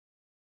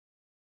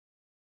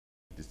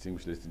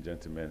distinguished ladies and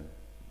gentlemen,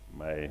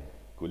 my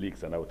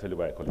colleagues, and I will tell you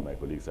why I call them my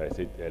colleagues. I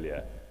said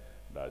earlier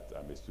that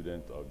I'm a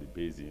student of the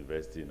Base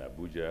University in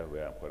Abuja,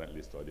 where I'm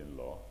currently studying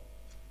law.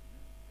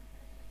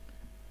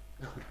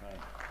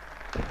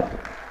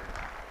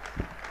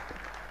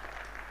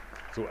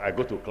 So I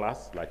go to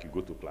class like you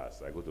go to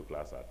class. I go to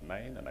class at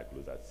 9 and I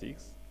close at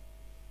 6,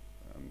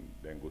 and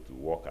then go to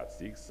work at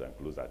 6 and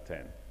close at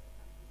 10.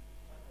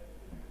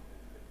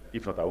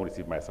 If not, I won't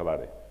receive my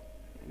salary.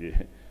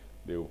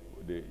 You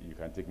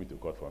can take me to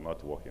court for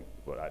not working,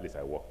 but at least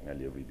I work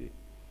nearly every day.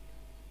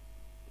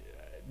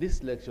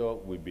 This lecture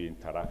will be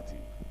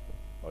interactive,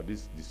 or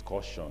this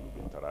discussion will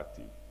be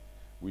interactive.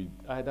 We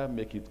either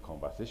make it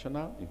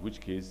conversational, in which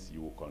case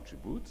you will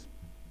contribute,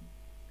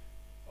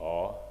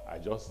 or I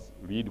just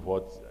read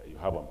what you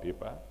have on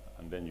paper,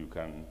 and then you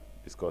can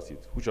discuss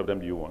it. Which of them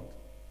do you want?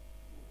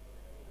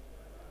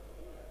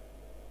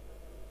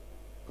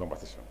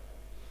 Conversation.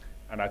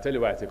 And I'll tell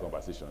you why I say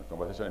conversation.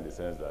 Conversation in the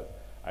sense that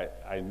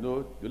I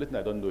know, the only thing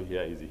I don't know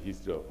here is the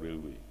history of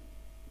railway,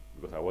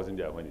 because I wasn't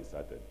there when it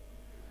started.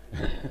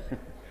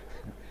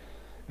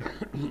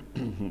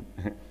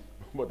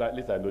 But at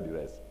least I know the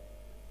rest.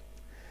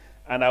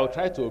 And I'll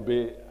try to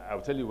obey.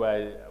 I'll tell you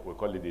why we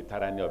call it the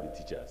tyranny of the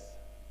teachers,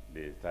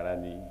 the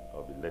tyranny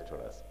of the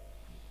lecturers.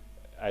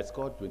 I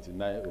scored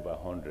 29 over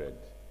 100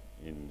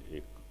 in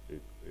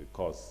a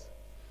course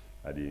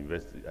at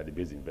the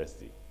Base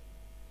University.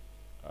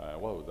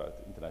 What was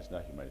that?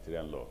 International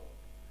Humanitarian Law.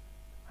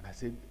 And I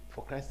said,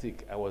 for Christ's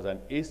sake, I was an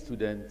A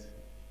student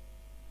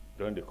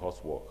during the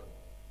coursework.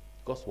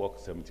 Coursework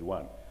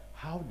 71.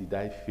 How did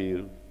I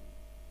fail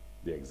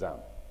the exam?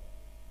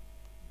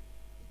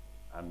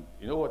 And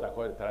you know what I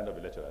call the talent of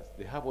the lecturers?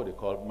 They have what they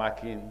call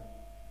marking,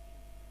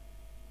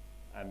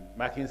 and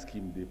marking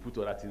scheme, they put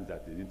other things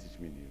that they didn't teach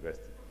me in the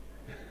university.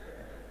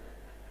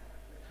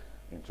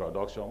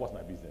 Introduction, what's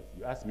my business?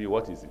 You ask me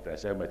what is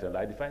international humanitarian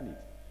law, I define it.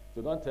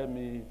 So don't tell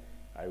me,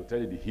 I will tell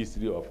you the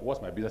history of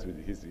what's my business with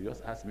the history. You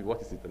just ask me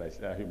what is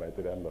international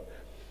humanitarian law.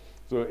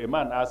 So a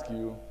man asks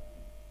you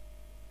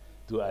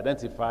to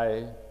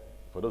identify,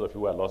 for those of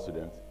you who are law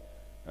students,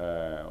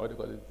 what do you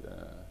call it?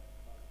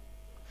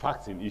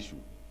 Facts in issue.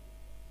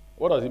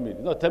 What does it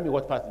mean? No, tell me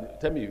what facts,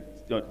 tell me,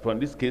 from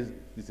this case,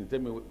 listen, tell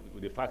me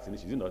the facts in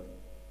issue, is it not?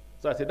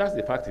 So I said, that's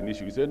the fact in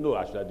issue. You say, no,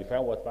 I should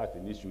define what fact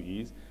in issue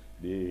is,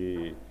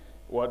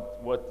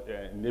 what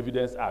in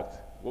Evidence Act,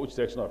 which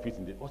section of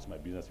it, what's my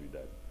business with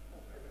that?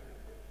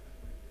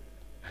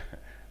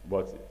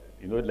 But,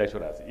 you know,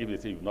 lecturers, if they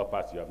say you've not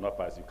passed, you have not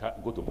passed, you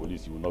can't go to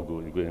police, you will not go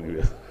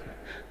anywhere.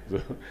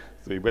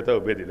 so you better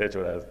obey the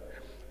lecturers.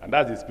 And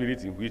that's the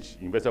spirit in which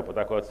University of Port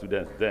Harcourt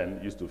students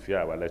then used to fear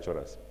our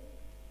lecturers.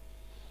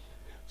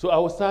 So I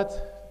will start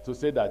to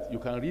say that you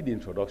can read the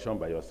introduction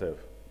by yourself,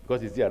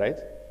 because it's there, right?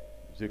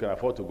 So you can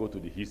afford to go to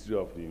the history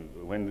of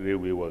when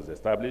railway was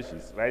established.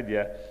 It's right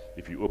there.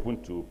 If you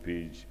open to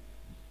page,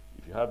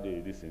 if you have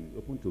this in,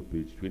 open to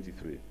page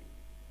 23.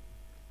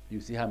 You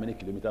see how many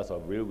kilometers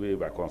of railway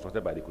were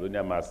constructed by the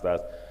colonial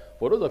masters.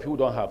 For those of you who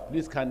don't have,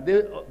 please, can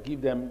they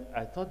give them,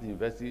 I thought the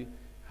university,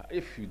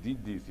 if you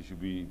did this,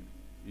 you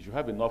should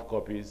have enough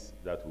copies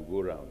that will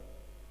go around.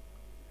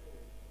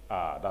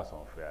 Ah, that's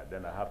unfair.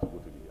 Then I have to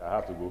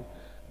go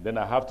then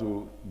I have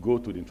to go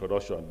to the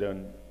introduction,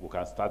 then we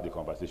can start the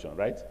conversation,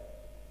 right?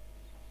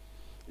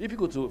 If you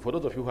go to, for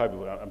those of you who have it,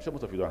 I'm sure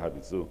most of you don't have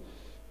it, so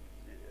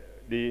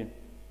the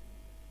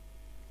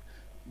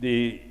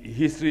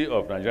history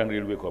of Nigerian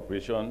Railway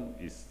Corporation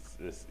is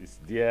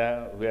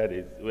there,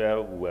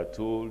 where we were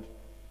told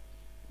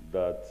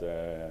that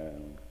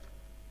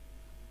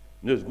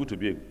it's good to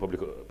be a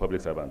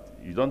public servant.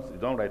 You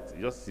don't write,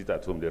 you just sit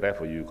at home, they write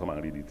for you, come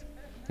and read it.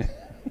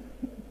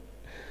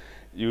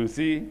 You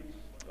see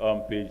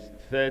on page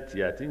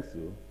 30, I think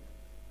so.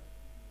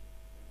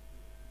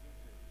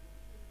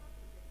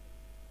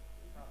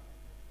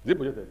 Is it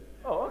projected?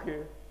 Oh,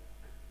 okay.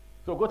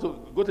 So go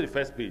to the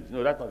first page.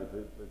 No, that's not the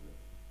first page.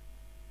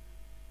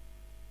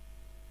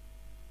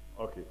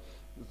 Okay.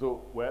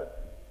 So, well,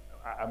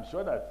 I'm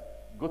sure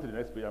that, go to the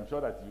next page, I'm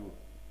sure that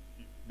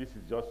this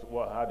is just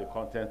how the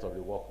content of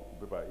the work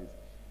paper is.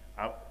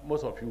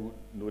 Most of you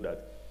know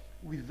that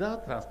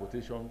without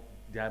transportation,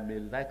 there may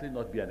likely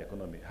not be an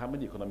economy. How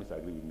many economists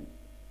agree with me?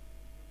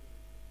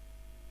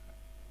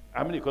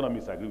 How many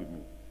economists agree with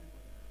me?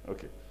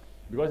 Okay.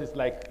 Because it's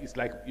like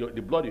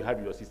the blood you have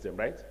in your system,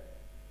 right?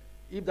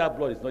 If that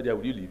blood is not there,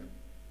 will you live?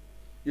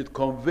 It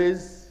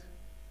conveys,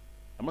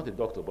 I'm not a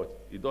doctor,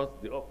 but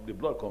the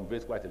blood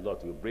conveys quite a lot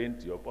to your brain,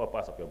 to all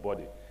parts of your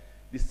body.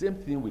 The same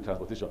thing with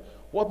transportation.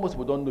 What most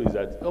people don't know is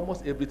that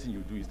almost everything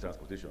you do is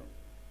transportation.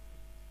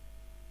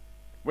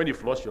 When you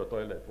flush your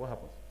toilet, what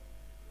happens?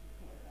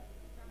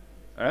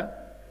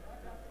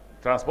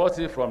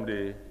 Transporting from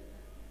the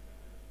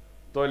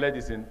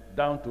toilet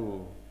down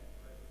to.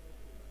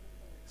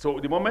 So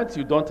the moment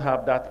you don't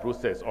have that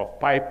process of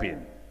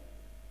piping,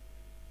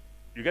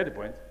 you get the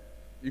point?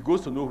 It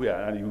goes to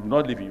nowhere, and you will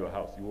not live in your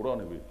house. You will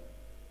run away.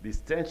 The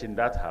stench in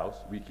that house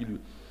will kill you.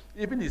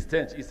 Even the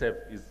stench itself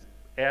is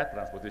air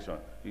transportation.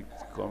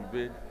 It's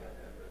conveyed.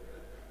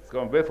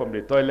 conveyed from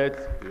the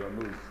toilet to your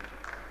nose.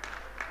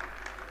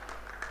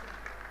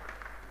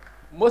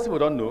 Most people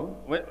don't know,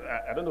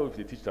 I don't know if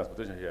they teach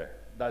transportation here,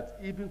 that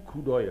even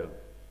crude oil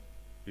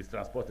is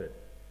transported,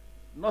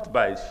 not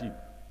by ship,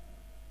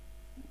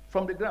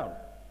 from the ground.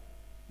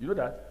 You know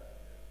that?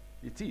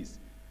 It is.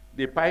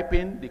 The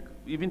piping,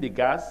 even the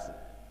gas,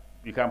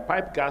 you can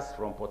pipe gas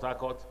from Port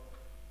Harcourt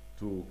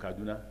to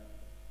Kaduna.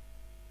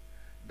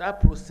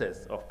 That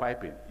process of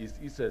piping is,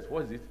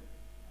 what is it?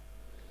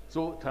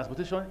 So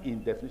transportation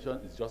in definition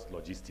is just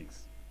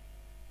logistics.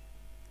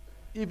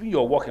 Even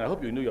you're walking, I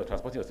hope you know you're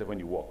transporting yourself when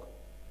you walk.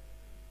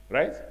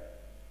 Right?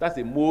 That's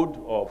a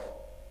mode of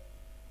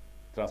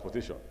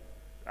transportation.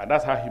 And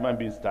that's how human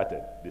beings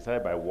started. They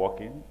started by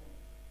walking.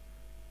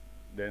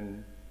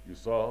 Then you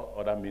saw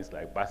other means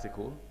like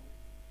bicycle.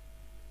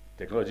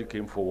 Technology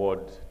came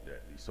forward.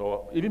 You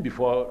saw, even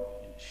before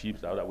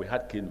ships, we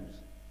had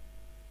canoes.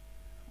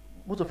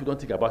 Most of you don't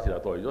think about it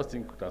at all. You just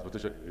think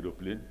transportation,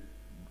 aeroplane,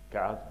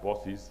 cars,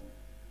 buses.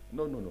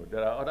 No.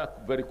 There are other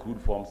very crude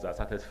forms that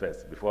started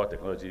first before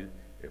technology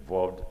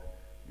evolved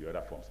the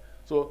other forms.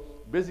 So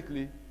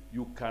basically,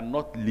 you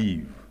cannot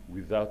live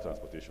without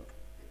transportation.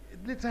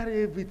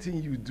 Literally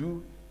everything you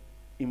do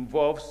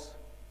involves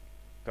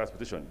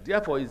transportation.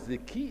 Therefore, it's the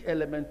key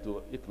element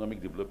to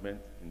economic development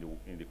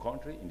in the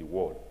country, in the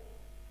world.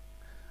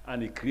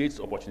 And it creates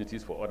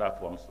opportunities for other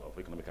forms of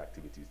economic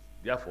activities.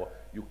 Therefore,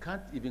 you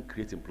can't even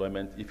create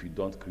employment if you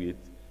don't create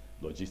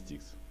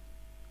logistics,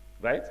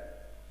 right?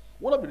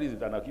 One of the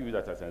reasons, and I'll give you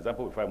that as an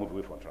example before I move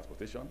away from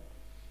transportation,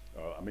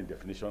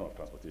 definition of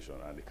transportation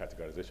and the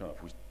categorization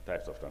of which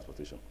types of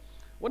transportation.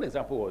 One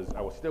example was,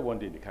 I was sitting one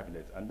day in the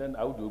cabinet, and then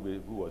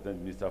Audu, who was then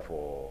Minister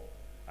for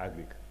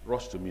Agric,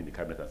 rushed to me in the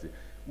cabinet and said,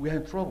 "We are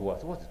in trouble." I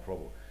said, "What's the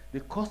trouble?"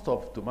 "The cost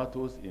of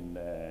tomatoes in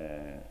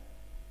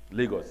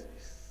Lagos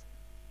is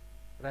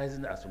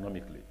rising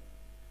astronomically.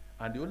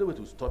 And the only way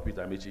to stop it,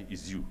 Amaechi,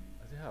 is you."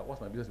 I said, "What's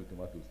my business with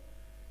tomatoes?"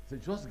 He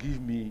said, "Just give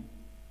me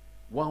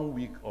 1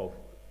 week of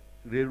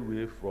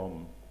railway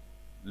from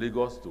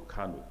Lagos to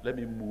Kano. Let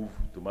me move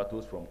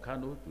tomatoes from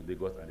Kano to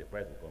Lagos and the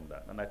price will come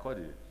down." And I called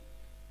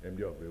the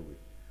MD of railway.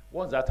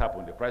 Once that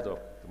happened, the price of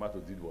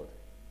tomatoes did what?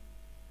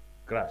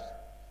 Crashed,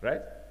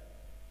 right?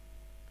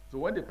 So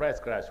when the price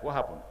crashed, what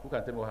happened? Who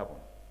can tell me what happened?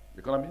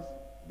 Economists,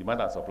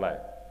 demand and supply.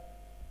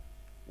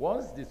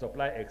 Once the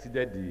supply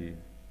exceeded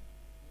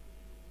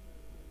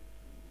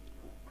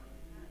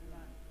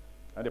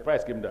and the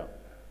price came down.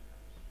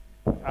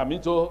 I'm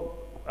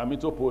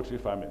into poultry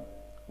farming.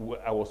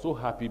 I was so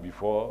happy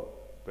before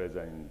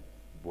President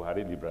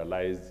Buhari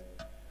liberalized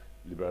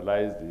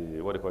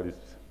the, what do you call this?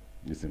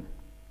 Listen,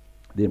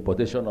 the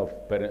importation of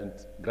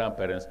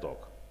grandparent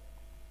stock.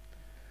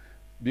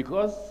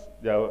 Because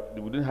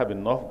we didn't have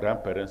enough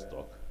grandparent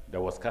stock, there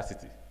was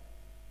scarcity.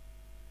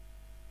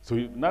 So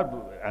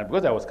and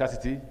because there was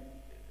scarcity,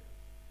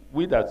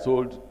 we that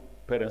sold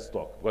parent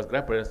stock, because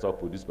grandparent stock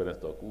produced parent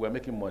stock, we were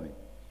making money.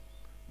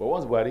 But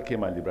once Buhari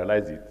came and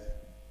liberalized it,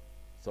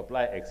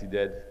 supply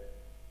exceeded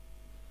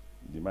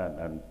demand,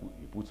 and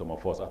he put some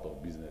of us out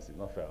of business. It's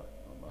not fair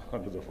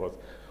on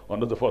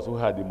those of us who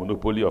had the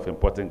monopoly of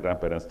importing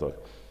grandparent stock.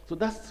 So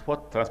that's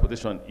what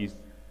transportation is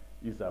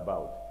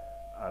about.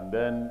 And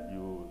then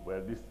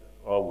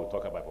we'll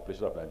talk about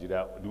population of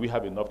Nigeria. Do we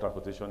have enough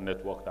transportation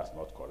network? That's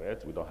not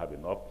correct. We don't have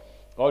enough.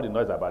 All the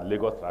noise about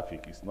Lagos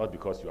traffic is not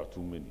because you are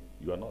too many.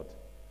 You are not.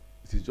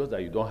 It is just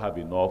that you don't have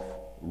enough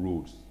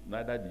roads.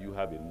 Neither do you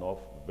have enough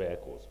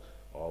vehicles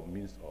or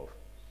means of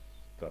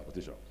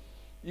transportation.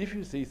 If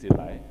you say it's a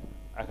lie,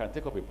 I can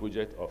take up a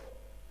project of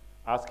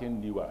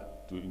asking NIWA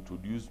to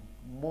introduce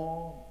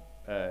more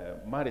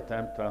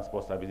maritime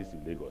transport services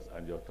in Lagos,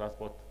 and your traffic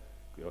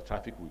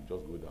will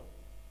just go down.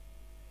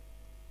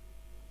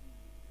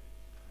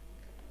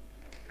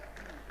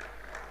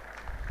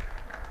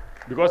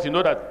 Because you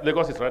know that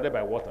Lagos is surrounded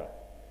by water.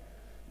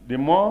 The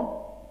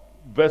more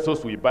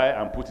vessels we buy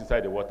and put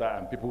inside the water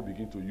and people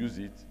begin to use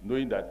it,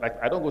 knowing that,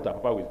 like, I don't go to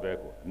Apapa with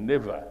vehicle,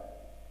 never.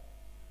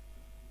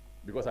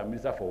 Because I'm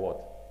minister for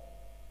what?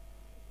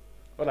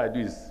 All I do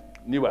is,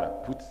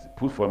 NIWA,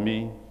 put for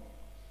me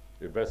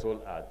a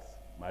vessel at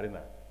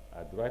Marina.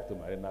 I drive to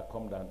Marina,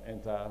 come down,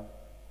 enter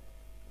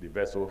the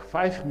vessel,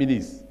 5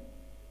 minutes.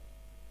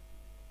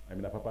 I'm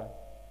in Apapa.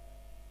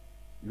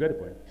 You get the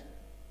point?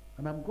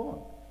 And I'm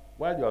gone.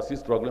 While you are still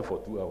struggling for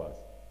 2 hours.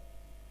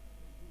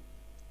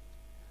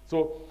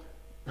 So,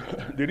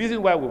 the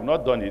reason why we've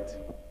not done it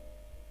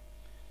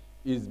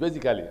is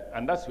basically,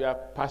 and that's where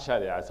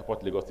partially I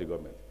support Lagos State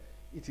government,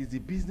 it is the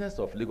business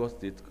of Lagos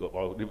State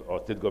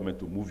or state government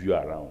to move you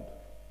around.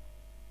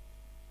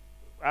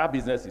 Our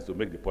business is to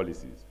make the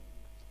policies.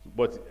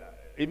 But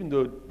even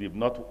though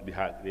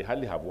they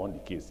hardly have won the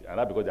case, and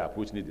that's because they're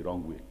approaching it the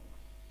wrong way.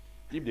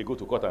 If they go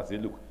to court and say,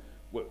 look,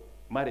 well,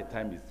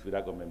 maritime is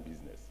federal government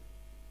business.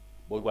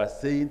 But we're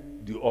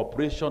saying the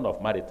operation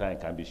of maritime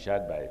can be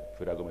shared by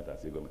federal government and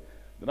state government.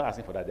 They're not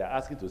asking for that. They're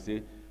asking to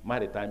say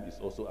maritime is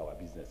also our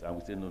business. And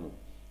we say, no.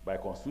 By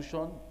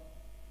constitution,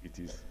 it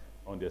is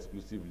on the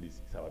exclusive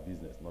list. It's our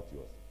business, not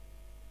yours.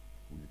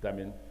 We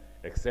determine,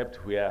 except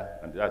where,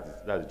 and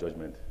that's the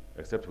judgment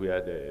except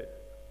where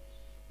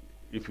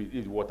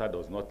if water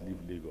does not leave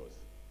Lagos.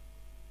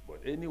 But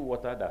any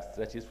water that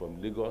stretches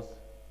from Lagos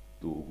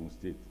to Ogun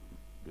State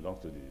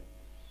belongs to the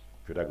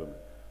federal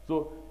government.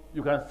 So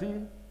you can see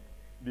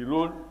the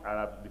role, and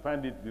I've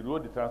defined it, the role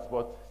the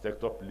transport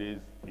sector plays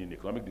in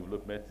economic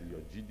development, in your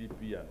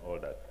GDP and all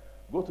that.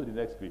 Go to the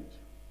next page.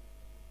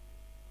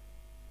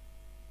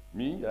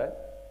 Me, right?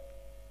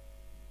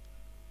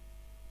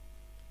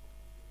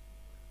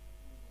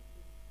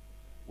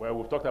 Well,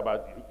 we've talked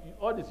about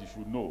all this. You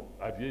should know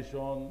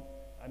aviation,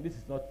 and this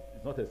is not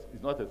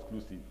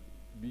exclusive.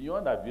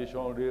 Beyond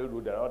aviation,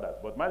 railroad, and all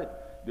that. But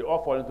they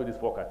all fall into these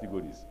four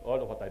categories. All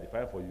of what I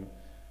define for you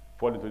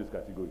fall into this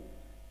category,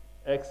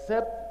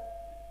 except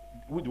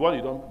the one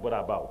you don't bother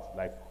about,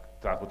 like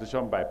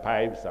transportation by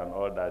pipes and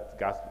all that,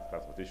 gas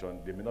transportation.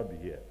 They may not be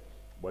here,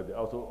 but there are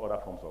also other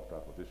forms of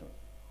transportation.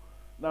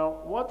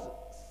 Now,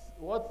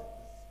 what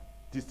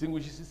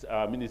distinguishes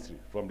our ministry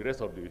from the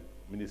rest of the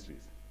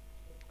ministries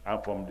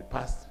and from the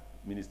past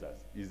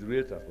ministers is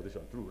rail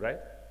transportation, true, right?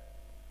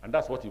 And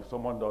that's what if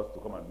someone does to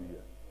come and do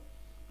here,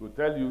 to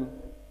tell you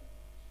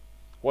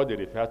what they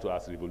refer to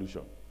as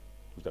revolution,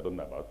 which I don't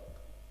know about,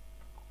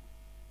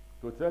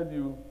 to tell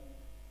you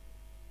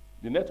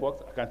the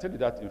networks. I can tell you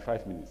that in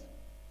 5 minutes.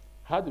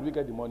 How did we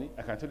get the money?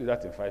 I can tell you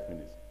that in 5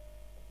 minutes.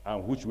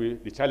 And which way,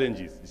 the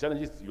challenges,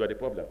 you are the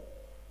problem.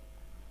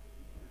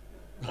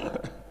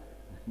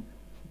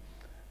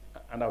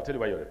 And I'll tell you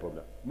why you're the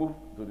problem. Move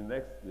to the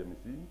next, let me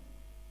see.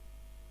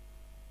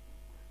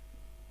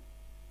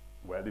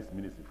 Well, this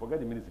ministry, forget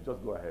the ministry,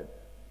 just go ahead.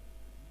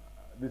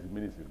 This is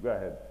ministry, go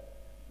ahead.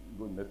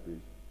 Go to the next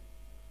page.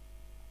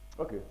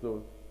 Okay,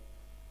 so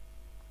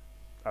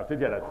I'll tell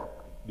you that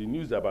the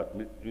news about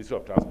Ministry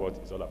of Transport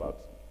is all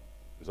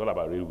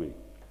about railway.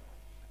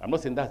 I'm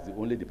not saying that's the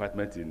only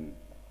department in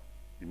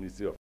the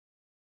Ministry of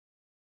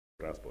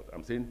Transport.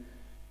 I'm saying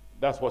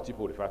that's what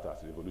people refer to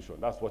as revolution.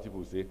 That's what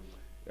people say,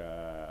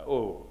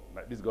 oh,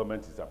 this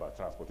government is about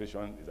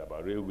transportation, it's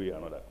about railway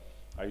and all that.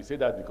 And you say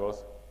that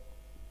because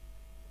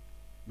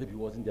maybe it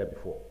wasn't there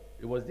before.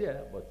 It was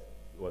there, but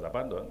it was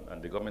abandoned,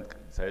 and the government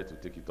decided to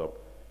take it up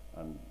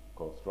and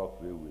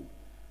construct railways.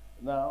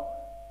 Now,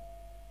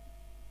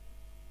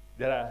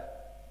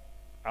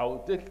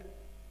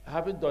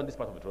 having done this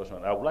part of the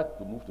introduction, I would like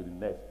to move to the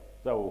next.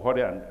 So I will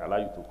hurry and allow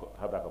you to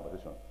have that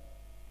conversation.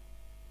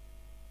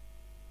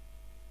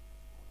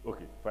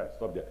 Okay, fine,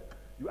 stop there.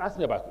 You asked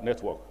me about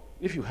network.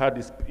 If you had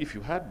this,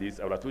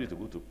 I would have told you to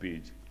go to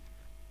page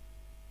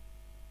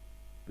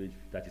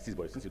 36,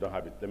 but since you don't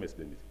have it, let me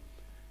explain it.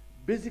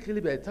 Basically,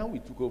 by the time we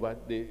took over,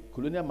 the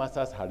colonial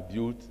masters had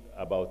built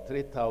about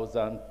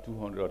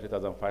 3,200 or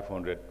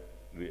 3,500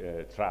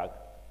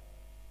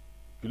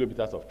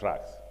 kilometers of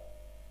tracks.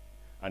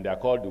 And they are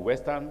called the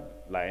Western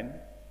Line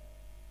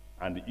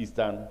and the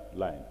Eastern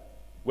Line.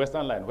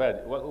 Western Line, when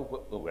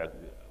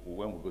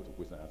we go to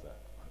question and answer.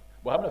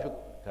 But how many of you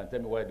can tell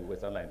me where the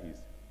Western Line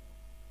is?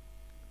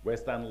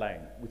 Western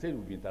Line, we said it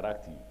would be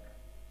interactive.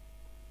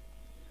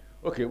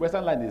 Okay,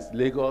 Western Line is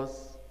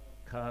Lagos,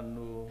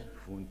 Kano,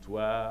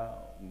 Funtua,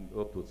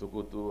 up to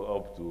Sokoto,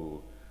 up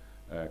to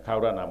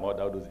Kaura, Namod,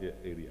 all those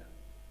areas.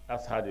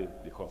 That's how they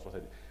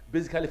constructed it.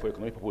 Basically, for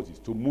economic purposes,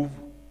 to move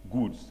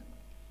goods.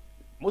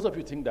 Most of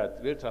you think that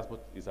rail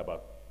transport is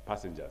about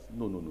passengers.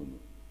 No.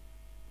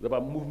 It's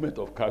about movement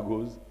of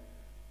cargoes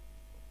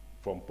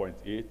from point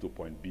A to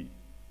point B.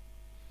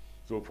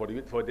 So for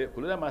the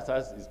colonial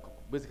masters, is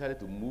basically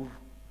to move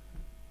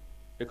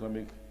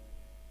economic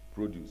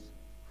produce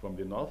from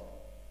the north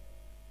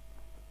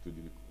to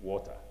the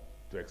water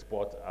to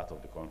export out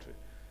of the country.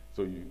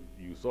 So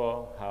you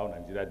saw how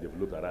Nigeria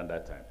developed around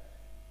that time.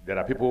 There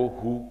are people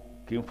who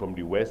came from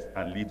the west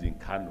and lived in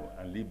Kano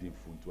and lived in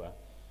Funtua.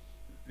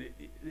 The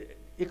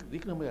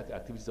economic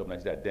activities of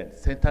Nigeria then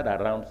centered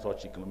around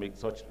such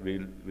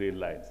rail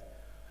lines,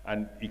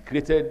 and it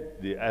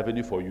created the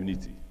avenue for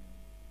unity.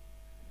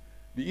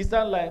 The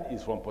Eastern Line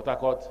is from Port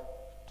Harcourt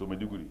to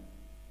Maiduguri.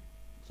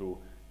 So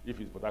if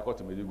it's Port Harcourt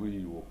to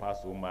Maiduguri, you will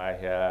pass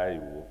Umuahia,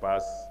 you will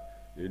pass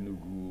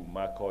Enugu,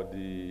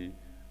 Makurdi,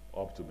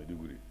 up to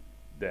Maiduguri.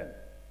 Then,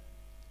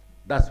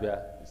 that's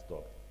where it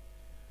stopped.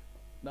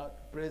 Now,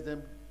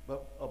 President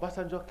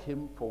Obasanjo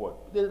came forward.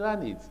 They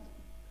ran it.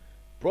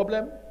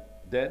 Problem,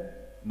 then,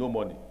 no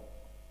money.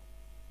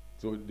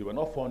 So they were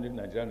not funding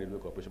Nigerian Railway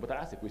Corporation. But I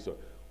asked a question,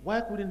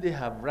 why couldn't they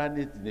have run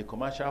it in a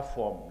commercial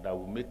form that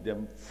would make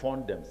them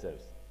fund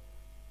themselves?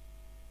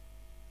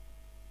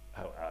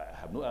 I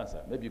have no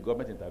answer. Maybe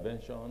government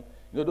intervention.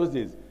 You know, those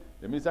days,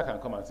 the minister can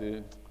come and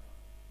say,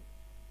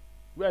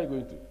 where are you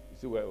going to? You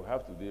say, well, we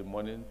have today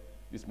morning,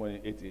 this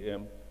morning, 8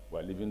 a.m.,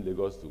 we're leaving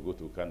Lagos to go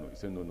to Kano. You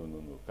say,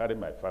 no. Carry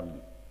my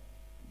family.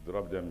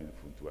 Drop them in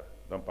Funtua.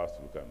 Don't pass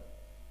through Kano.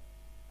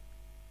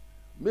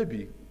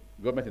 Maybe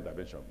government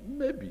intervention.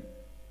 Maybe.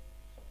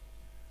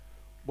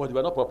 But they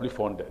were not properly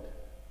funded.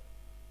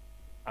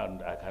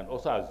 And I can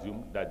also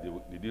assume that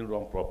they didn't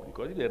run properly.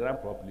 Because if they ran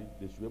properly,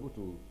 they should be able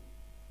to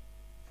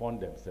fund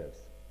themselves.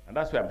 And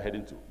that's where I'm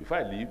heading to. Before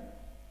I leave,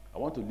 I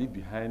want to leave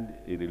behind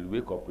a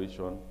railway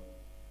corporation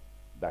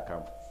that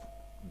can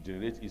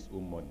generate its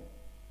own money.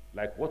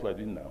 Like what we're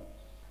doing now.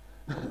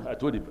 I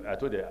told the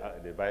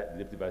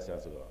deputy vice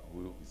chancellor,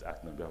 who is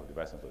acting on behalf of the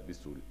vice chancellor, this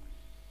story,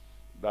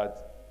 that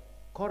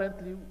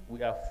currently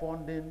we are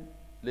funding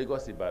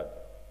Lagos Ibadan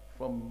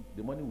from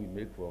the money we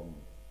make from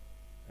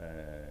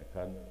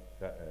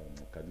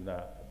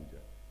Kaduna Abuja.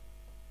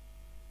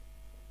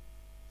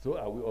 So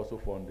are we also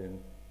funding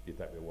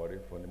Itabewari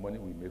from the money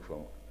we make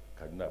from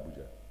Kaduna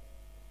Abuja?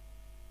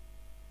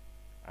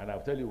 And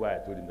I'll tell you why I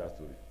told him that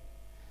story.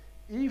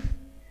 If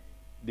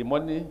the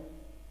money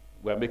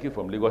we are making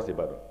from Lagos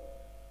Ibadan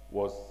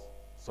was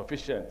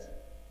sufficient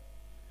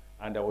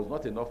and there was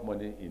not enough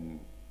money in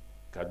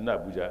Kaduna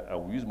Abuja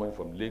and we use money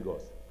from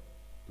Lagos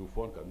to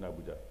fund Kaduna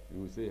Abuja,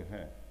 you will say,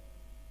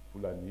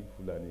 Fulani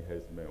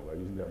herdsmen, we're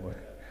using their money.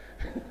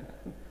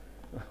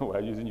 We're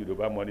using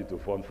Yoruba money to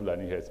fund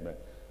Fulani herdsmen.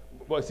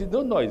 But see,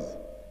 no noise.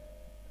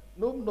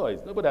 No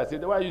noise. Nobody has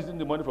said, why are you using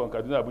the money from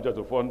Kaduna Abuja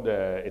to fund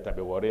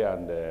Itabewari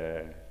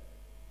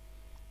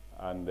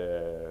and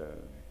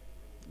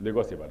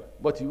Lagos Ibadan?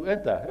 But you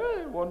enter,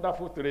 hey,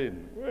 wonderful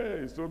train,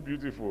 hey, it's so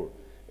beautiful,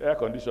 air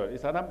condition.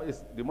 It's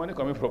the money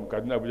coming from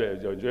Kaduna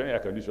Abuja, you're enjoying air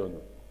condition.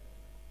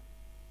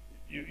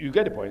 You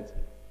get the point?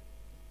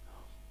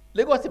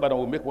 Lagos Ibadan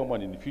will make more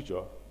money in the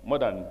future, more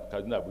than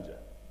Kaduna Abuja.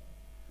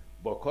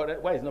 But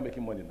why is not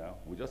making money now?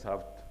 We just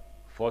have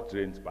 4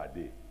 trains per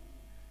day.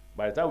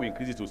 By the time we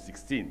increase it to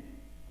 16,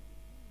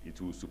 it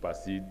will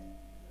supersede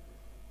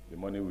the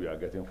money we are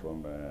getting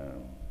from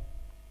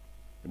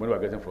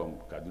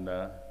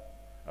Kaduna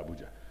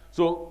Abuja.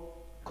 So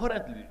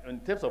currently, in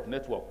terms of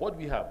network, what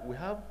we have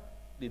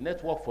the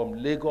network from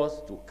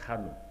Lagos to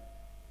Kano,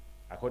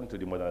 according to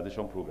the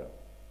modernization program.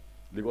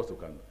 Lagos to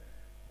Kano.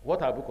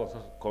 What have we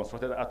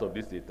constructed out of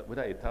this,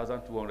 whether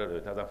 1,200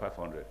 or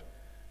 1,500?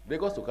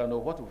 Lagos to Kano,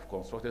 what we've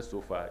constructed so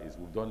far is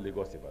we've done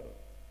Lagos Ibadan.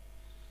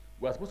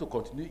 We are supposed to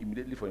continue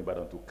immediately from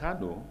Ibadan to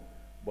Kano,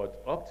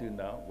 but up till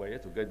now, we're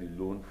yet to get the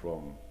loan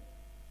from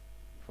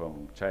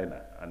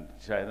China, and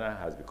China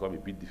has become a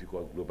bit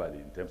difficult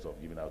globally in terms of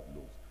giving out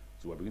loans.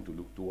 So we're beginning to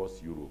look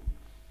towards Europe.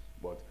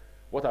 But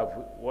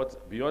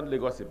what beyond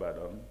Lagos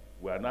Ibadan,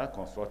 we are now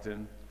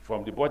constructing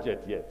from the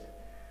budget yet.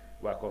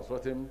 We are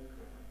constructing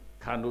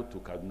Kano to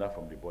Kaduna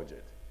from the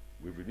budget.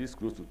 We've released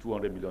close to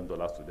 $200 million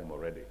to them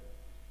already.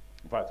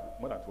 In fact,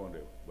 more than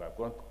 200. We have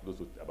gone close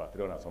to about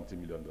 $300-something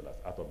million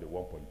out of the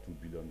 $1.2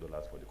 billion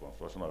for the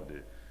construction of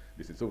this.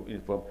 So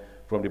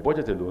from the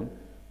budget alone,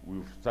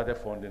 we've started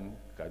funding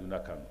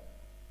Kaduna Kano,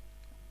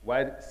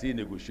 while still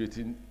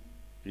negotiating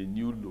a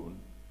new loan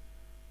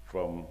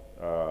from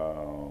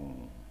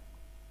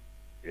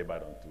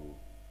Ibadan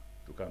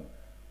to Kano.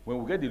 When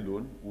we get the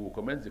loan, we will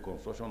commence the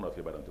construction of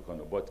Ibadan to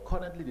Kano. But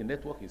currently, the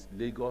network is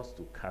Lagos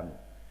to Kano.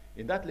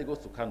 In that Lagos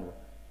to Kano,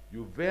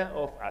 you veer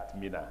off at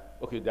Minna.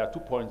 Okay, there are 2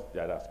 points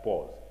that are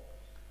spurs.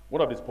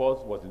 One of the spurs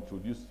was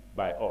introduced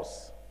by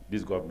us,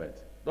 this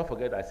government. Don't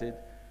forget, I said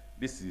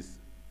this is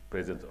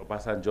President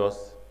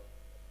Obasanjo's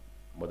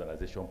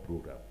modernization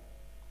program.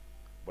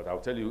 But I'll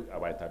tell you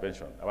our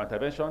intervention. Our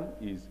intervention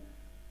is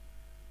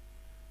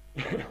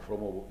from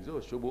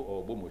Oshobo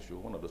or Bomosho,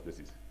 one of those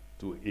places,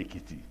 to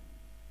Ekiti.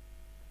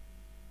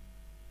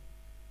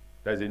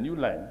 There's a new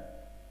line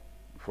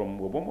from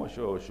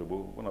Obomosho or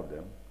Oshobo, one of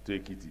them, to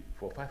Ekiti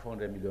for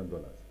 $500 million.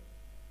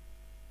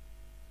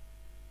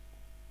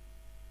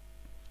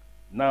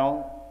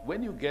 Now,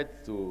 when you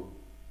get to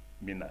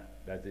Minna,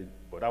 but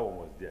that one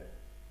was there.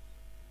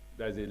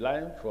 There's a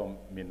line from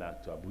Minna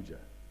to Abuja.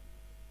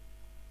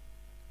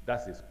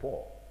 That's a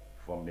spur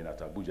from Minna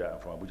to Abuja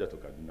and from Abuja to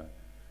Kaduna.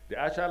 The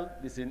actual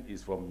listen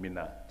is from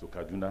Minna to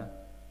Kaduna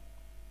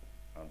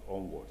and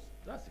onwards.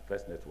 That's the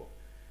first network.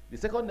 The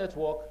second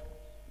network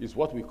is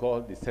what we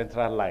call the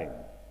central line.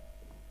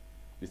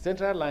 The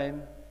central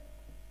line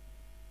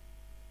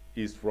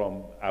is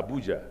from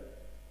Abuja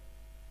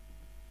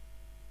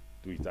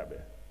to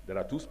Itabe. There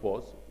are 2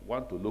 spurs,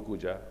 one to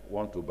Lokoja,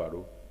 one to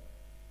Baro.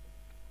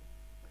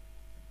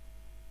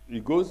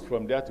 It goes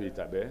from there to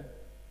Itabe,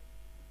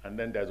 and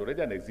then there's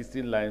already an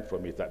existing line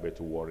from Itabe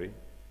to Warri,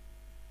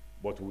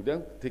 but we'll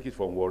then take it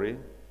from Warri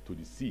to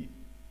the sea.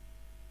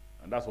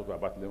 And that's what we're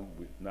battling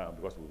with now,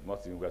 because we've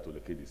not seen where to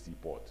locate the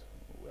seaport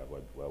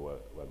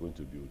we're going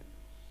to build.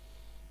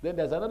 Then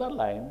there's another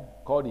line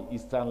called the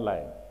Eastern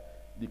Line.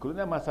 The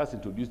colonial masters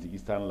introduced the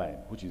Eastern Line,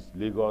 which is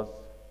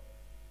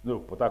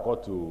Port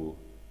Harcourt to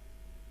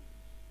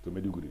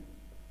Maiduguri.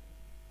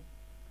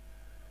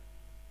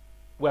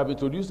 We have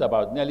introduced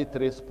about nearly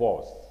 3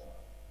 spurs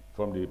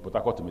from the Port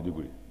Harcourt to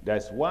Maiduguri.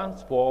 There's 1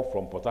 spur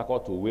from Port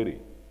Harcourt to Owerri.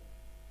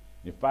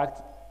 In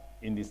fact,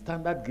 in the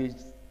standard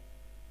gauge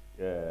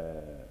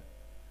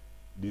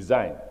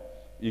design,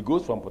 it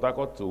goes from Port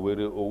Harcourt to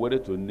Owerri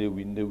to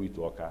Nnewi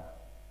to Awka.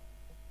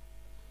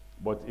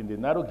 But in the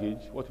narrow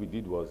gauge, what we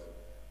did was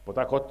Port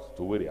Harcourt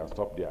to Owerri and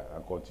stop there,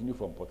 and continue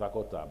from Port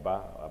Harcourt to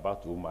Aba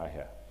to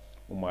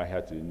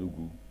Umuahia to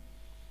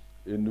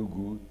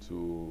Enugu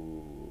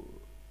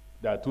to...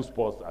 There are 2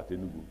 spurs at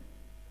Enugu.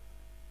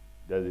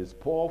 There is a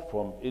spur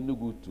from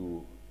Enugu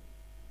to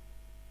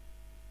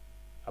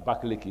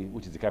Abakaliki,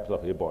 which is the capital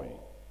of Ebonyi.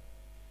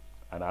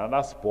 and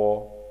another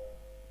spur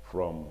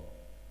from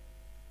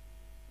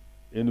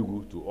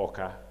Enugu to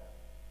Oka.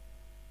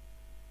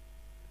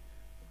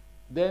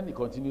 Then it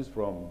continues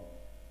from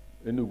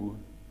Enugu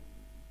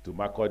to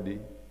Makurdi,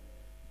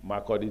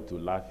 Makurdi to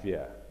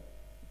Lafia,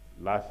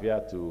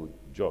 Lafia to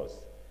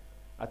Jos.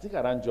 I think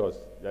around Jos,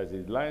 there's a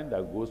line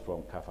that goes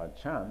from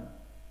Kafanchan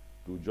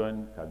to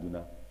join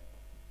Kaduna.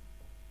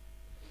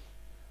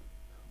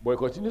 But it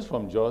continues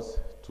from Jos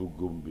to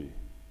Gombe,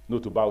 no,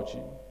 to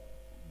Bauchi,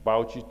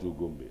 Bauchi to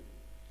Gombe.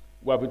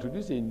 We have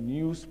introduced a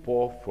new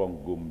spur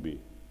from Gombe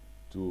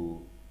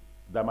to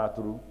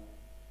Damaturu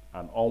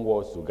and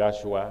onwards to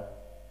Gashua,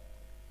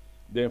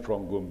 then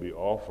from Gombe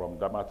or from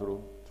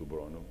Damaturu to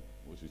Borno,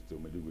 which is to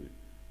Maiduguri.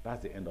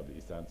 That's the end of the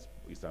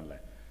eastern line.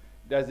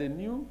 There's a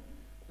new,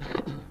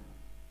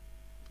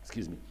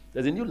 excuse me,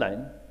 there's a new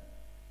line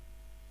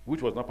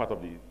which was not part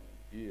of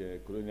the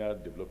colonial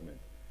development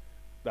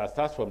that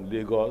starts from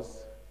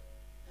Lagos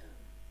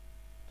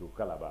to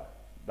Calabar.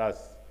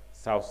 That's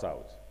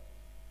south-south.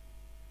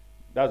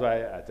 That's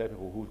why I tell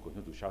people who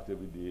continue to shout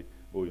every day,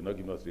 oh, you're not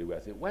giving us railway. I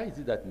say, why is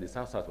it that in the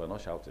south-south we're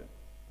not shouting?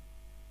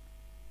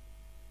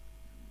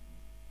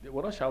 They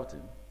were not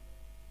shouting.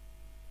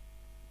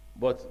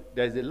 But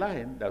there's a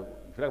line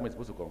that the federal government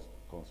is supposed to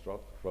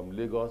construct from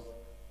Lagos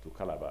to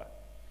Calabar.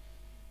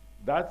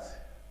 That,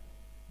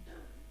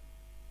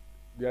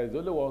 there is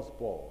only one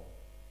spur.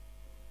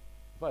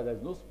 In fact,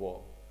 there's no spur.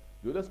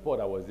 The other spur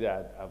that was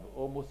there, I've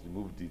almost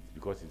removed it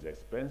because it's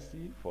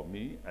expensive for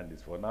me, and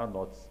it's for now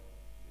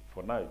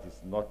it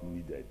is not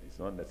needed, it's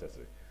not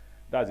necessary.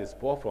 That's a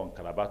spur from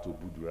Calabar to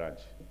Budu Ranch.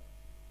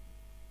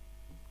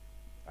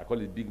 I call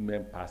it big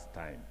men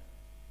pastime.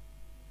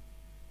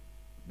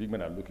 Big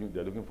men are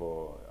they're looking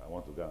for, I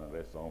want to go and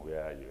rest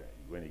somewhere.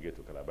 When you get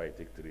to Calabar, you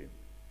take train.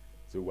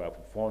 So we are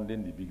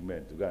funding the big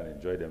men to go and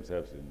enjoy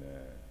themselves in,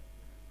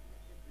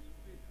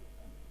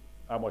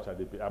 how much are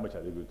they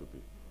going to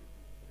pay?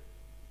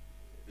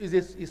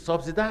 It's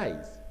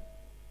subsidized.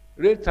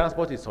 Rail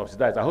transport is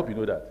subsidized. I hope you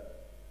know that.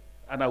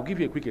 And I'll give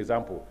you a quick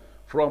example.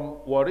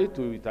 From Warri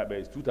to Itabe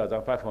is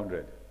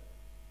 2,500,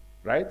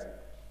 right?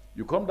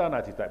 You come down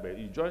at Itabe,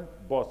 you join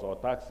bus or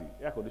taxi,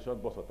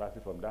 air-conditioned bus or taxi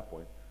from that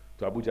point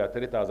to Abuja,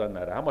 3,000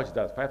 naira. How much is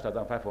that?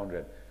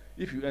 5,500.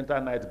 If you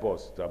enter night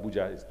bus to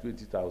Abuja, it's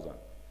 20,000.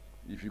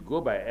 If you go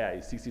by air,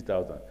 it's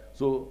 60,000.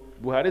 So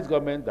Buhari's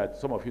government, that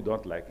some of you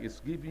don't like, is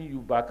giving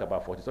you back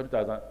about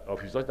 40,000 or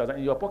 50,000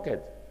 in your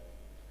pocket.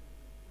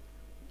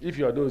 If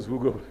you're those who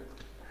go,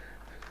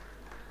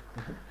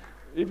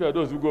 if you're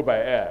those who go by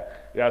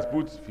air, he has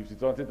put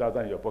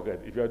 50,000 in your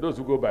pocket. If you're those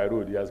who go by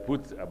road, he has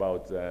put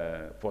about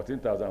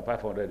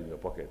 14,500 in your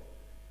pocket.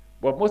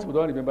 But most people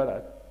don't remember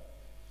that.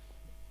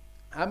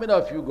 How many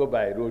of you go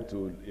by road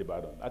to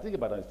Ibadan? I think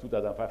Ibadan is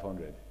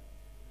 2,500.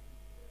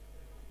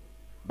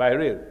 By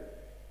rail.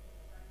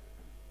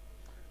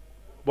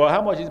 But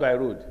how much is by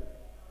road?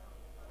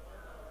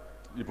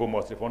 People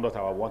must refund us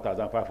our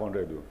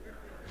 1,500 though.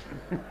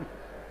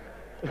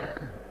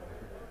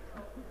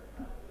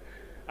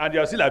 And they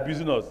are still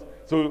abusing us.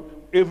 So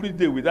every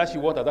day with that, she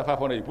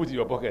 1,500, you put in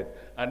your pocket,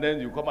 and then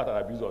you come out and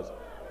abuse us.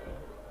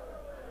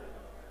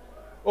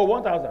 Oh,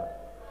 1,000.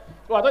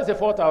 Oh, I thought you said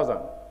 4,000.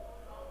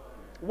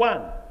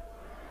 One.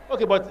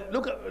 Okay, but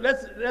look,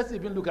 let's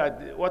even look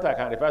at what I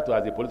can refer to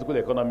as the political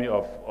economy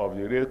of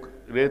the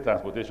rail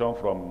transportation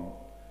from,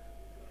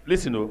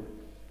 listen, no,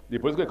 the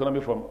political economy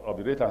of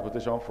the rail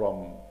transportation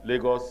from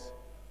Lagos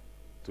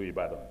to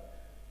Ibadan,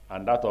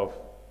 and that of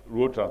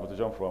road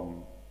transportation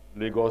from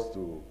Lagos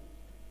to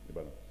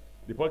Ibadan.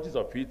 The politics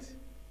of it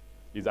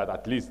is that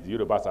at least the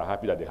Yorubas are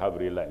happy that they have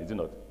rail line, is it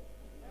not?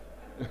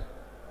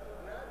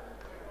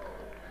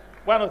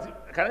 Why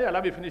not? Can you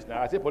allow me to finish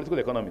now? I say political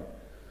economy.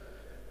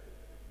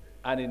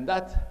 And in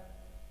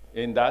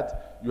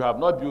that, you have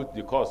not built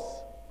the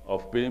cost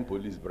of paying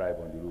police bribe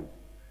on the road.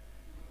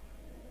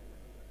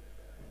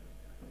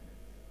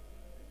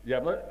 You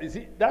have not, you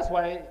see, that's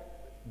why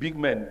big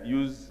men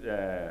use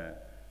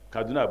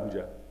Kaduna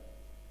Abuja.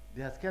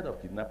 They are scared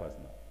of kidnappers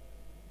now.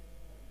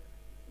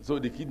 So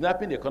the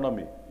kidnapping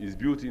economy is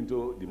built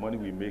into the money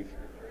we make.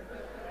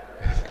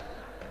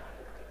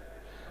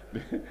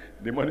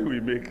 the money we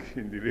make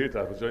in the rail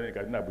transportation in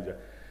Kaduna Abuja.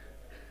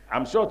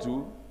 I'm sure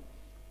too,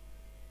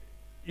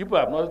 people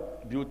have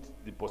not built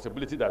the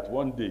possibility that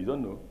one day, you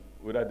don't know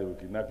whether they will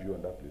kidnap you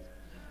on that place.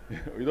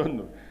 You don't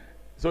know.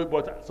 So,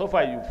 but so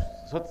far you've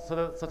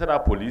sorted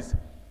out police.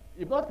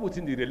 You've not put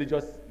in the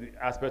religious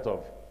aspect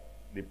of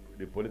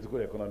the political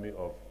economy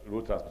of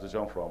road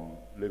transportation from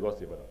Lagos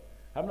to Ibadan.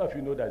 How many of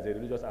you know there's a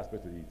religious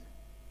aspect to it?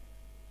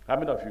 How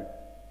many of you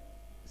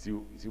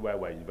see why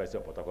we're University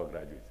of Port Harcourt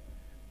graduates?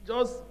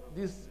 Just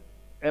this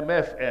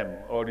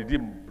MFM or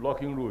Redeem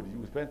blocking road,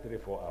 you spend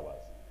 3-4 hours.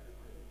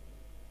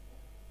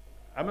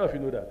 How many of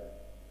you know that?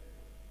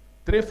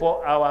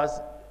 3-4 hours,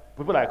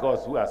 people like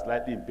us who are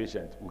slightly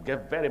impatient will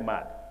get very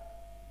mad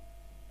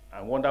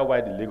and wonder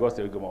why the Lagos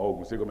State government or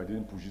Ogun State government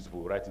didn't push this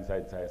people right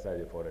inside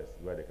the forest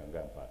where they can go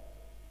and park.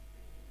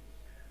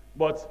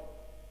 But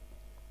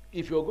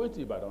if you're going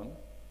to Ibadan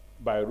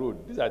by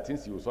road, these are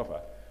things you will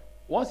suffer.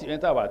 Once you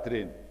enter our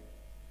train,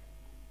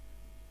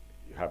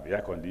 have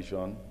air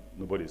condition.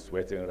 Nobody's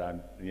sweating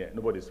around.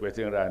 Nobody's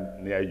sweating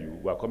around near you.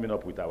 We are coming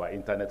up with our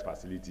internet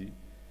facility.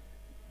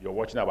 You're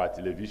watching our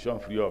television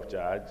free of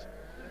charge.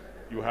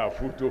 You have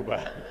food to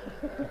buy.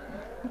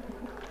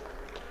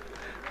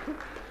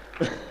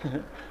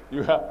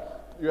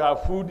 you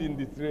have food in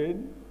the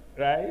train,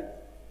 right?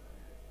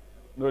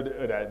 No,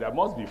 there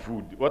must be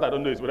food. What I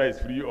don't know is whether it's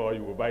free or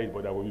you will buy it,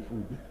 but there will be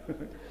food.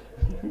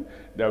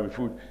 There will be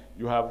food.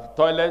 You have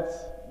toilets.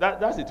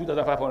 That's the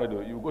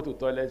 2,500. You go to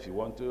toilet if you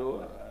want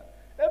to.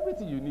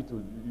 Everything you need to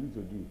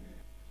do.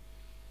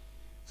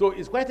 So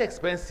it's quite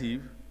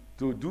expensive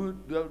to do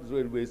those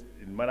railways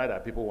in the manner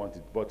that people want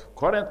it. But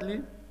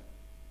currently,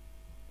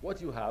 what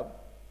you have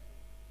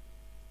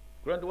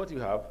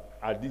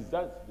are these.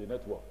 That's the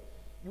network.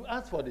 You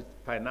ask for the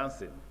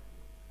financing,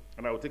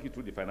 and I will take you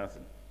through the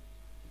financing.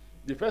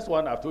 The first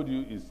one I've told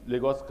you is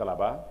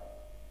Lagos-Calabar.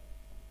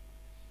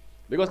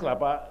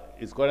 Lagos-Calabar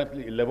is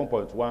currently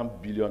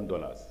 $11.1 billion.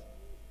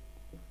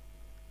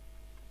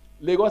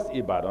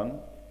 Lagos-Ibadan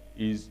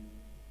is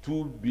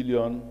 $2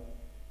 billion.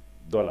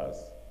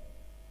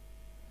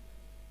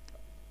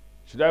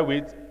 Should I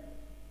wait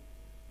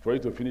for you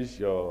to finish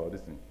your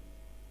this thing?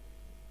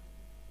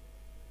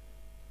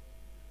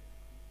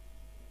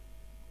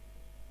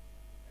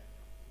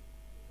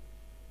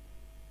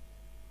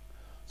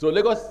 So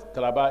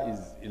Lagos-Calabar is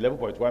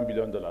 $11.1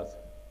 billion.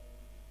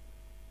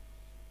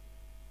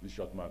 This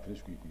short man,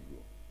 finish quick.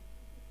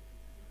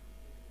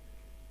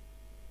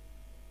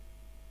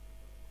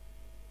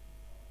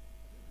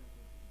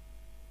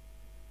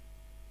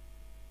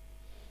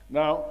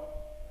 Now,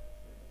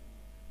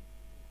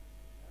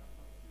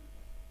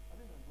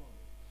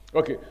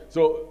 okay,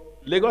 so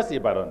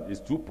Lagos-Ibadan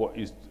is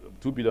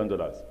 $2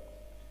 billion.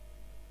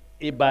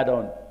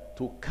 Ibadan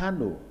to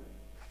Kano,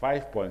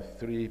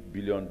 $5.3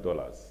 billion.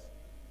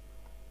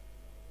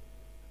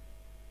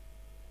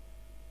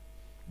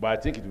 But I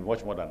think it will be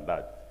much more than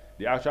that.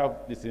 The actual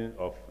distance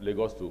of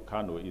Lagos to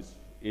Kano is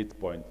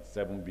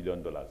 $8.7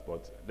 billion.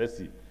 But let's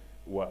see.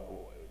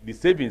 The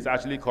savings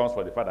actually comes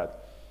from the fact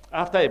that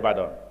after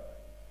Ibadan,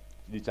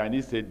 the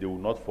Chinese said they will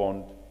not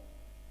fund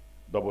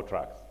double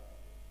tracks.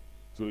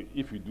 So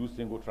if you do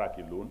single track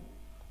alone,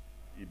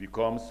 it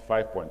becomes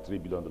 $5.3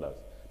 billion.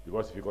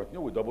 Because if you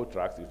continue with double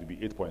tracks, it will be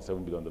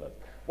 $8.7 billion.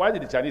 Why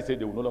did the Chinese say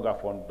they will no longer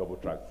fund double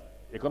tracks?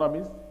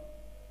 Economists?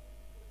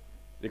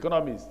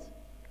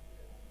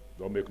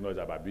 Don't make noise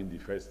about being the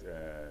first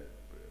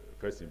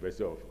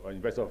investor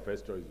of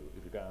first choice,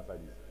 if you can answer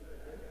this.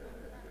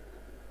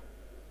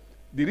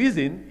 The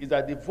reason is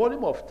that the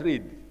volume of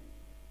trade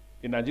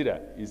in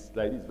Nigeria is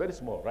like this, very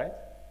small, right?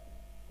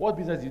 What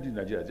business do you do in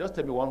Nigeria? Just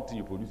tell me one thing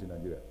you produce in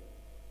Nigeria.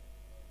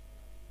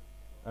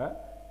 Huh?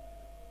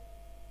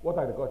 What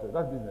agriculture?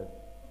 That's business.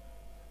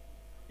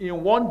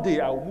 In one day,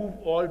 I'll move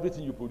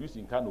everything you produce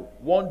in Kano.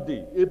 One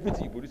day,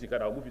 everything you produce in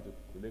Kano, I'll move it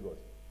to Lagos.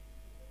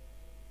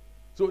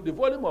 So the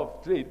volume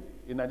of trade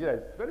in Nigeria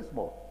is very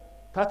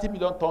small. 30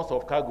 million tons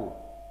of cargo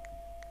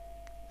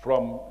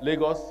from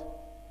Lagos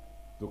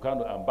to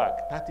Kano and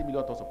back. 30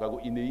 million tons of cargo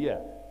in a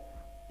year.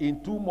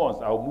 In 2 months,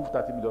 I'll move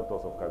 30 million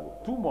tons of cargo.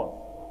 2 months.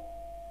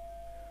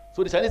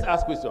 So the Chinese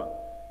ask question,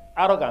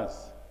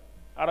 arrogance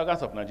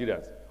of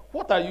Nigerians.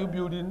 What are you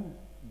building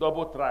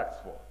double tracks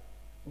for?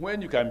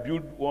 When you can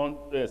build one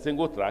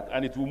single track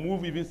and it will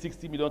move even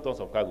 60 million tons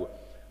of cargo.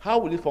 How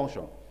will it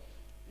function?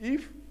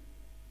 If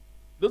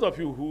those of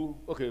you who,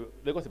 okay,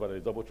 Lagos Ibadan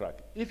is double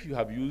track. If you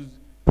have used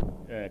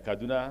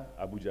Kaduna,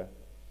 Abuja,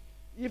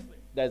 if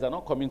there is an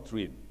oncoming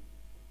train,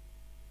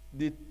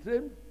 the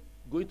train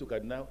going to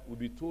Kaduna will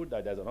be told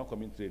that there is an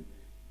oncoming train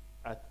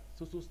at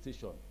so-so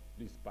station,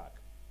 please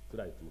park, so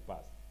that it will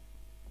pass.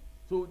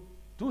 So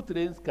 2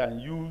 trains can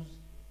use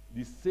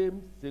the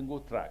same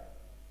single track.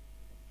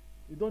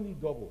 You don't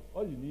need double.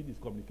 All you need is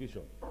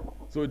communication.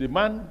 So the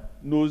man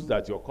knows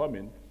that you're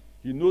coming.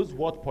 He knows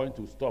what point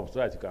to stop so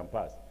that you can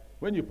pass.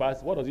 When you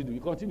pass, what does he do? He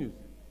continues.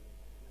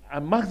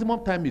 And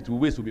maximum time it will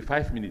waste will be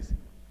 5 minutes.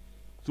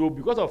 So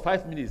because of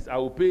 5 minutes, I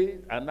will pay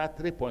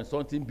another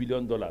 $3.something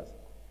billion,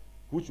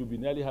 which will be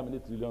nearly how many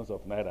trillions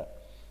of naira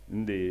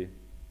in the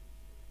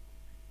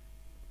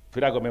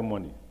federal government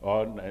money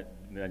or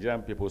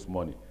Nigerian people's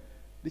money.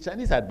 The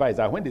Chinese advised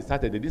that when they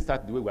started, they didn't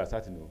start the way we are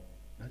starting. No.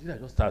 Nigeria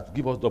just started to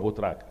give us double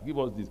track, give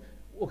us this.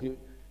 Okay,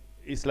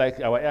 it's like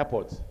our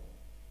airport.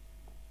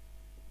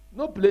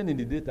 No plane in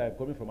the daytime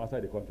coming from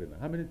outside the country now.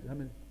 How many?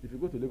 If you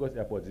go to Lagos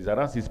Airport, it's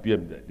around 6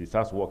 p.m. They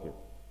start working.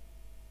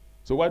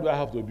 So why do I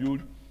have to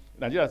build?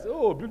 Nigeria say,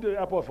 oh, build the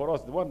airport for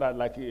us, the one that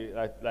like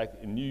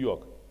in New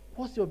York.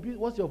 What's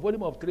your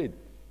volume of trade?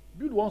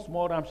 Build one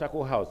small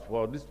ramshackle house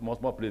for these small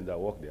planes that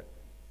work there.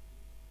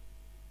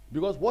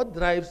 Because what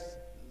drives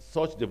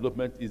such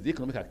development is the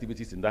economic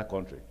activities in that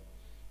country.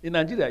 In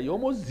Nigeria, you're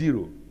almost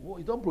zero.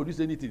 You don't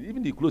produce anything,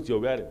 even the clothes you're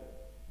wearing.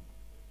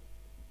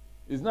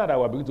 It's not that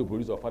we're beginning to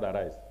produce or further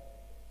rice.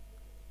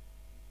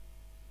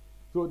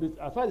 So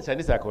as far as the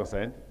Chinese are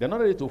concerned, they're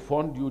not ready to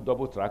fund you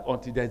double track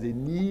until there's a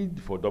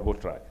need for double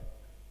track.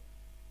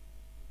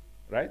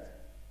 Right?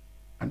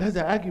 And that's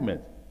the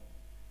argument.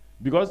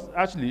 Because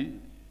actually,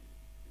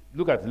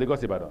 look at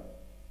Lagos Ibadan.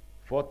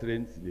 4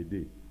 trains in a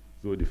day.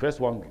 So the first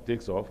one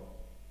takes off,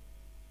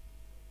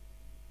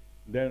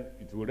 then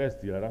it will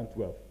rest till around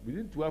 12.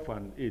 Within 12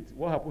 and 8,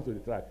 what happens to the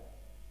track?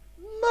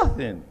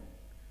 Nothing.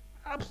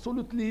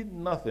 Absolutely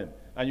nothing.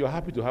 And you're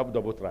happy to have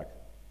double track.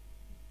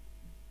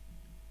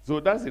 So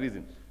that's the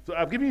reason. So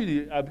I've given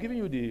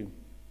you the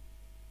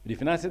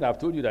financing. I've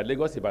told you that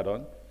Lagos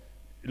Ibadan,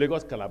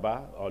 Lagos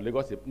Calabar, or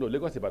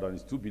Lagos Ibadan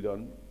is 2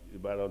 billion,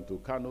 Ibadan to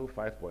Kano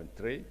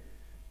 5.3,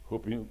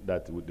 hoping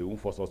that they won't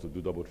force us to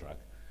do double track.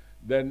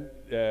 Then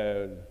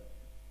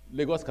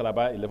Lagos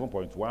Calabar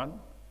 11.1,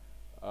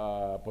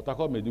 Port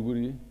Harcourt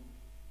Maiduguri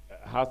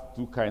has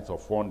 2 kinds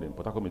of funding,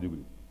 Port Harcourt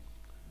Maiduguri.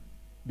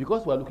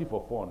 Because we are looking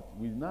for funds,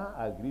 we now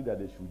agree that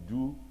they should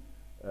do,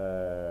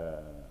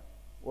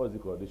 what is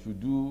it called? They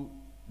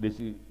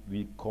should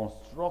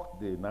reconstruct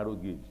the narrow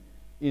gauge.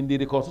 In the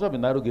reconstruction of the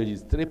narrow gauge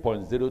is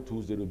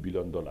 $3.020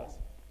 billion.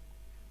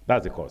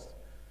 That's the cost.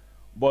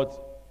 But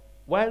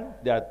while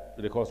they are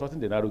reconstructing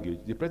the narrow gauge,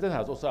 the president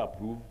has also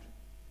approved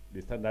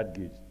the standard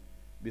gauge.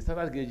 The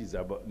standard gauge is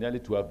about nearly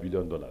 $12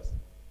 billion.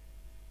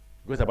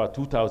 Because about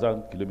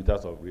 2,000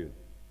 kilometers of rail.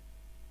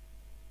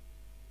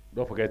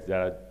 Don't forget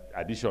there are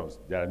additions,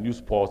 there are new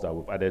sports that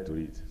we've added to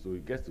it. So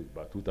it gets to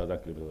about 2,000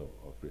 kilometers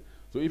of rail.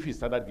 So if it's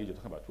standard gauge, you're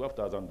talking about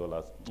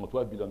 $12,000 or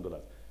 $12 billion.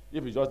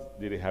 If it's just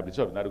the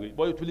rehabilitation of the narrow gauge,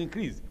 but it will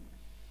increase.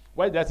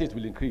 Why did I say it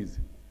will increase?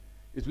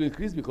 It will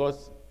increase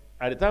because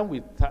at the time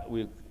we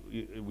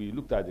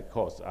looked at the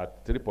cost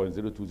at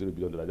 $3.020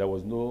 billion, there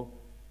was no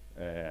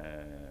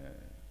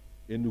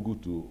Enugu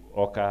to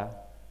Oka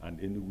and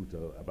Enugu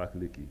to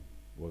Abakaliki.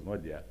 Was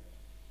not there.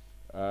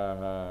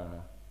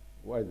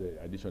 Why is the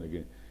addition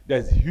again?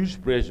 There's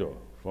huge pressure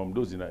from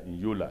those in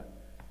Yola.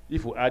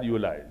 If we add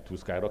Yola, it will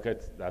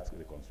skyrocket that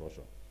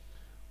reconstruction.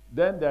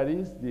 Then there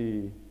is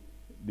the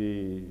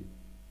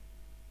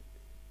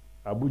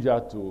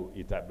Abuja to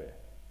Itabe,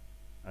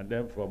 and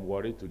then from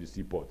Warri to the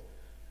seaport.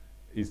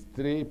 It's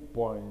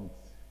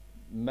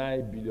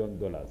 $3.9 billion.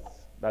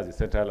 That's the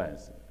central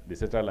lines. The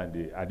central line,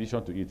 the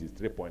addition to it is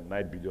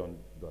 $3.9 billion.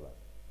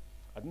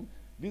 I think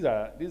these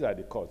are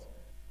the costs.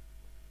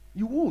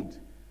 You won't.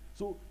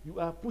 So you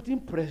are putting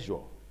pressure.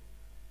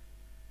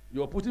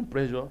 You are putting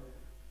pressure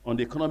on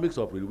the economics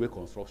of railway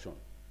construction.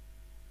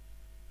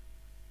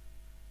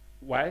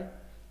 Why?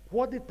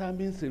 What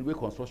determines railway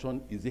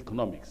construction is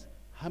economics.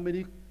 How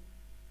many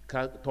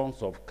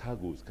tons of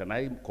cargoes can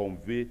I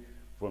convey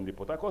from the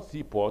Port Harcourt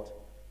seaport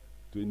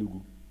to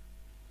Enugu?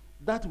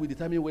 That will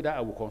determine whether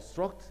I will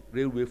construct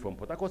railway from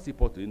Port Harcourt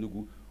seaport to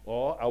Enugu,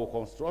 or I will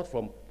construct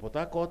from Port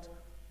Harcourt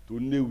to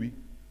Nnewi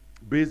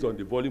based on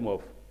the volume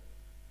of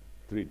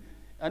trade.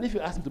 And if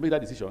you ask me to make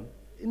that decision,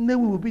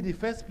 Nnewi will be the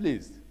first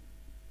place,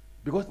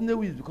 because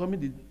Nnewi is becoming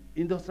the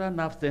industrial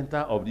nerve center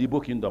of the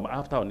Igbo kingdom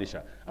after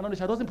Onitsha. And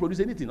Onitsha doesn't produce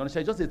anything.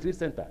 Onitsha is just a trade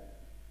center.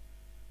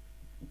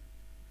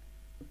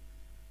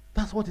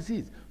 That's what it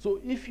is. So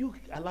if you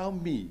allow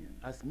me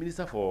as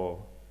Minister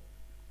for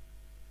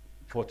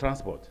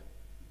Transport,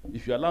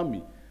 if you allow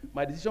me,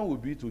 my decision will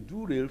be to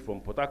do rail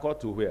from Port Harcourt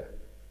to where?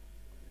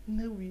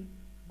 Nnewi.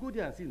 Go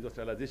there and see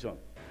industrialization.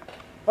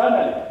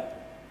 Finally,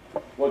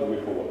 what's the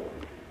way forward?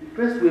 The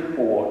first way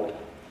forward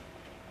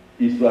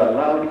is to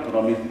allow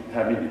economics to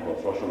determine the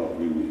construction of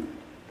railways.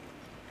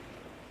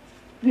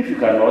 If you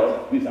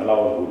cannot, please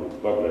allow us to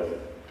go. God bless you.